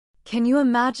Can you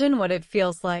imagine what it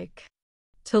feels like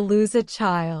to lose a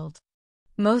child?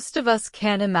 Most of us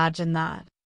can't imagine that.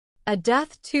 A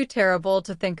death too terrible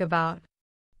to think about.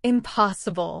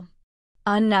 Impossible.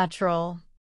 Unnatural.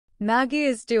 Maggie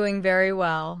is doing very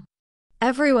well.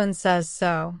 Everyone says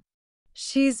so.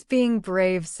 She's being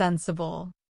brave,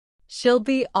 sensible. She'll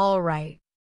be all right.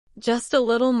 Just a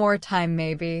little more time,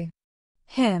 maybe.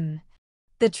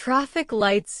 The traffic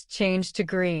lights changed to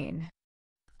green.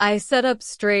 I sat up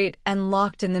straight and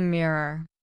looked in the mirror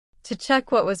to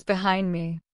check what was behind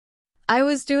me. I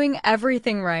was doing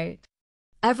everything right.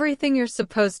 Everything you're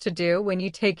supposed to do when you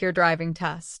take your driving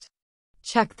test.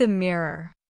 Check the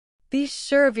mirror. Be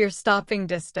sure of your stopping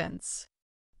distance.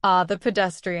 The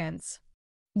pedestrians.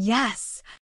 Yes,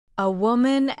 a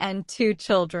woman and 2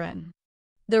 children.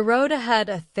 The road ahead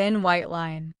a thin white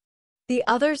line. The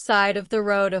other side of the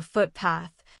road a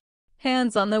footpath.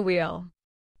 Hands on the wheel.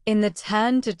 In the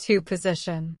 10-2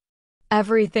 position.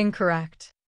 Everything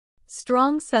correct.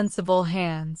 Strong, sensible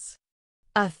hands.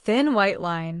 A thin white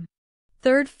line.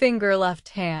 3rd finger left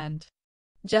hand.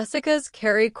 Jessica's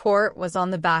carry court was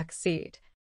on the back seat.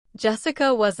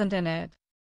 Jessica wasn't in it.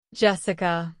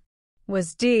 Jessica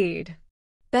was deed.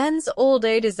 Ben's old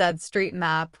A to Z street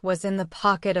map was in the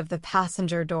pocket of the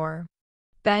passenger door.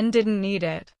 Ben didn't need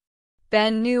it.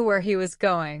 Ben knew where he was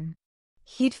going.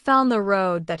 He'd found the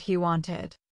road that he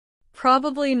wanted.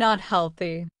 Probably not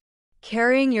healthy.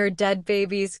 Carrying your dead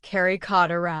baby's carry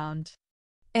cot around.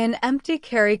 An empty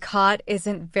carry cot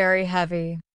isn't very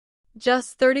heavy.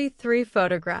 Just 33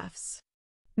 photographs.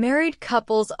 Married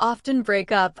couples often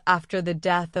break up after the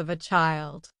death of a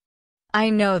child. I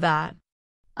know that.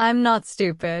 I'm not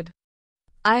stupid.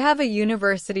 I have a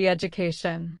university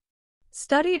education.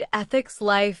 Studied ethics,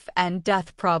 life and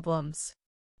death problems.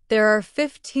 There are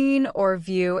 15 or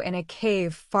view in a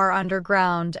cave far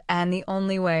underground, and the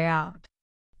only way out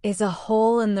is a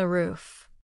hole in the roof.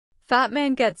 Fat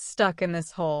man gets stuck in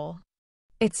this hole.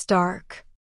 It's dark.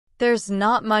 There's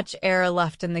not much air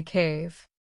left in the cave.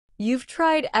 You've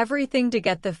tried everything to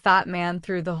get the fat man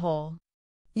through the hole.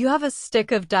 You have a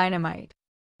stick of dynamite.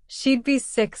 She'd be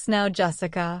 6 now,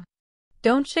 Jessica.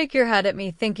 Don't shake your head at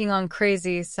me thinking I'm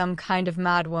crazy, some kind of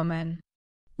mad woman.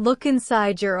 Look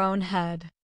inside your own head.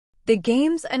 The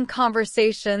games and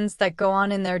conversations that go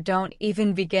on in there don't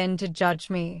even begin to judge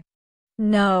me.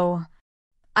 No.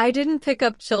 I didn't pick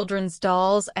up children's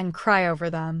dolls and cry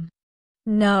over them.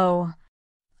 No.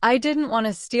 I didn't want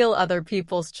to steal other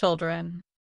people's children.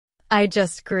 I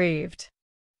just grieved.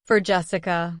 For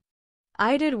Jessica.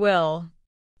 I did Will.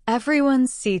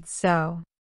 Everyone's seats so.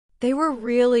 They were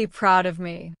really proud of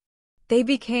me. They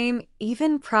became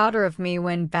even prouder of me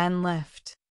when Ben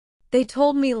left. They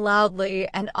told me loudly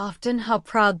and often how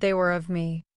proud they were of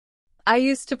me. I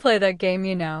used to play that game,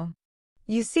 you know.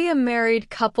 You see a married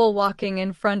couple walking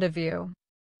in front of you.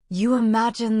 You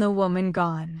imagine the woman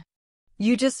gone.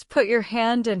 You just put your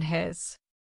hand in his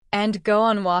and go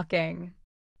on walking.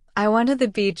 I went to the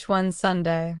beach one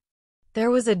Sunday. There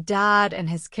was a dad and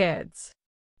his kids.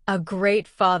 A great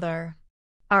father.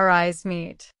 Our eyes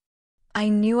meet. I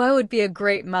knew I would be a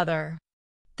great mother.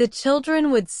 The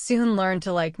children would soon learn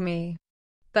to like me.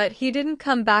 But he didn't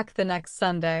come back the next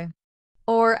Sunday.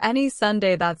 Or any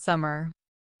Sunday that summer.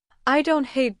 I don't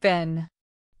hate Ben.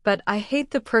 But I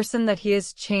hate the person that he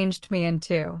has changed me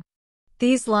into.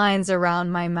 These lines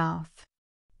around my mouth.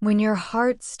 When your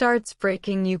heart starts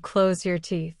breaking, you close your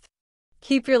teeth.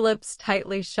 Keep your lips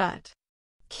tightly shut.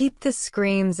 Keep the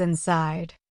screams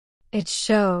inside. It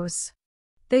shows.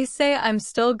 They say I'm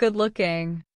still good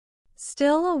looking.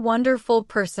 Still a wonderful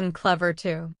person, clever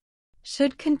too.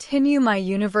 Should continue my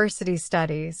university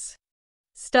studies.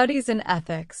 Studies in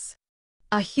ethics.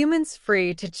 A human's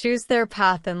free to choose their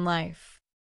path in life.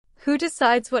 Who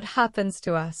decides what happens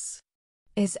to us?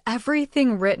 Is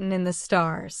everything written in the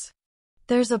stars?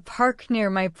 There's a park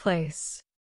near my place.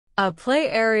 A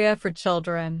play area for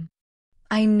children.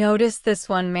 I noticed this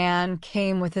one man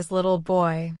came with his little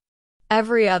boy.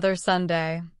 Every other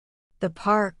Sunday. The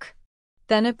park.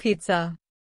 Then a pizza.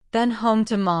 Then home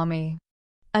to mommy.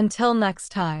 Until next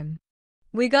time.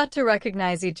 We got to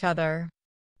recognize each other.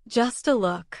 Just a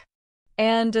look.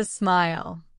 And a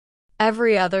smile.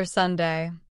 Every other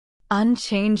Sunday.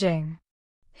 Unchanging.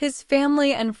 His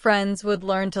family and friends would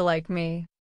learn to like me.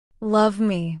 Love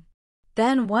me.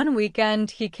 Then one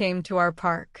weekend he came to our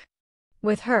park.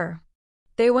 With her.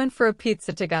 They went for a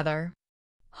pizza together.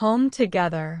 Home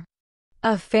together.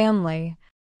 A family.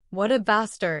 What a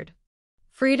bastard.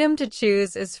 Freedom to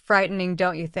choose is frightening,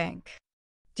 don't you think?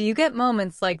 Do you get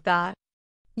moments like that?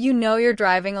 You know you're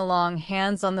driving along,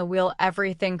 hands on the wheel,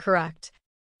 everything correct.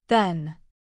 Then,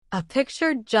 A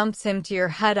picture jumps into your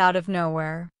head out of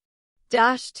nowhere.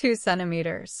 2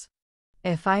 centimeters.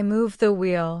 If I move the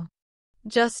wheel,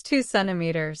 just 2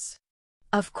 centimeters.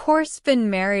 Of course, been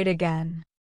married again.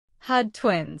 Had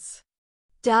twins.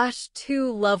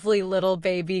 2 lovely little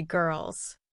baby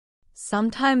girls.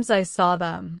 Sometimes I saw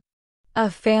them.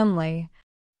 A family.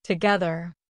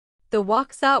 Together. The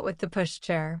walks out with the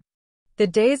pushchair. The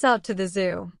days out to the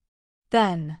zoo.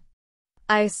 Then,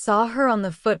 I saw her on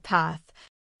the footpath.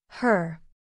 Her.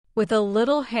 With a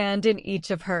little hand in each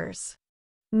of hers.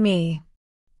 Me.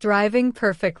 Driving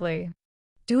perfectly.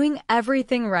 Doing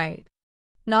everything right.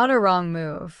 Not a wrong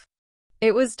move.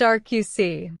 It was dark, you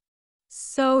see.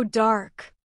 So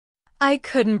dark. I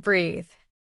couldn't breathe.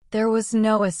 There was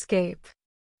no escape.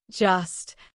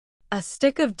 Just a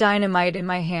stick of dynamite in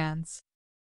my hands.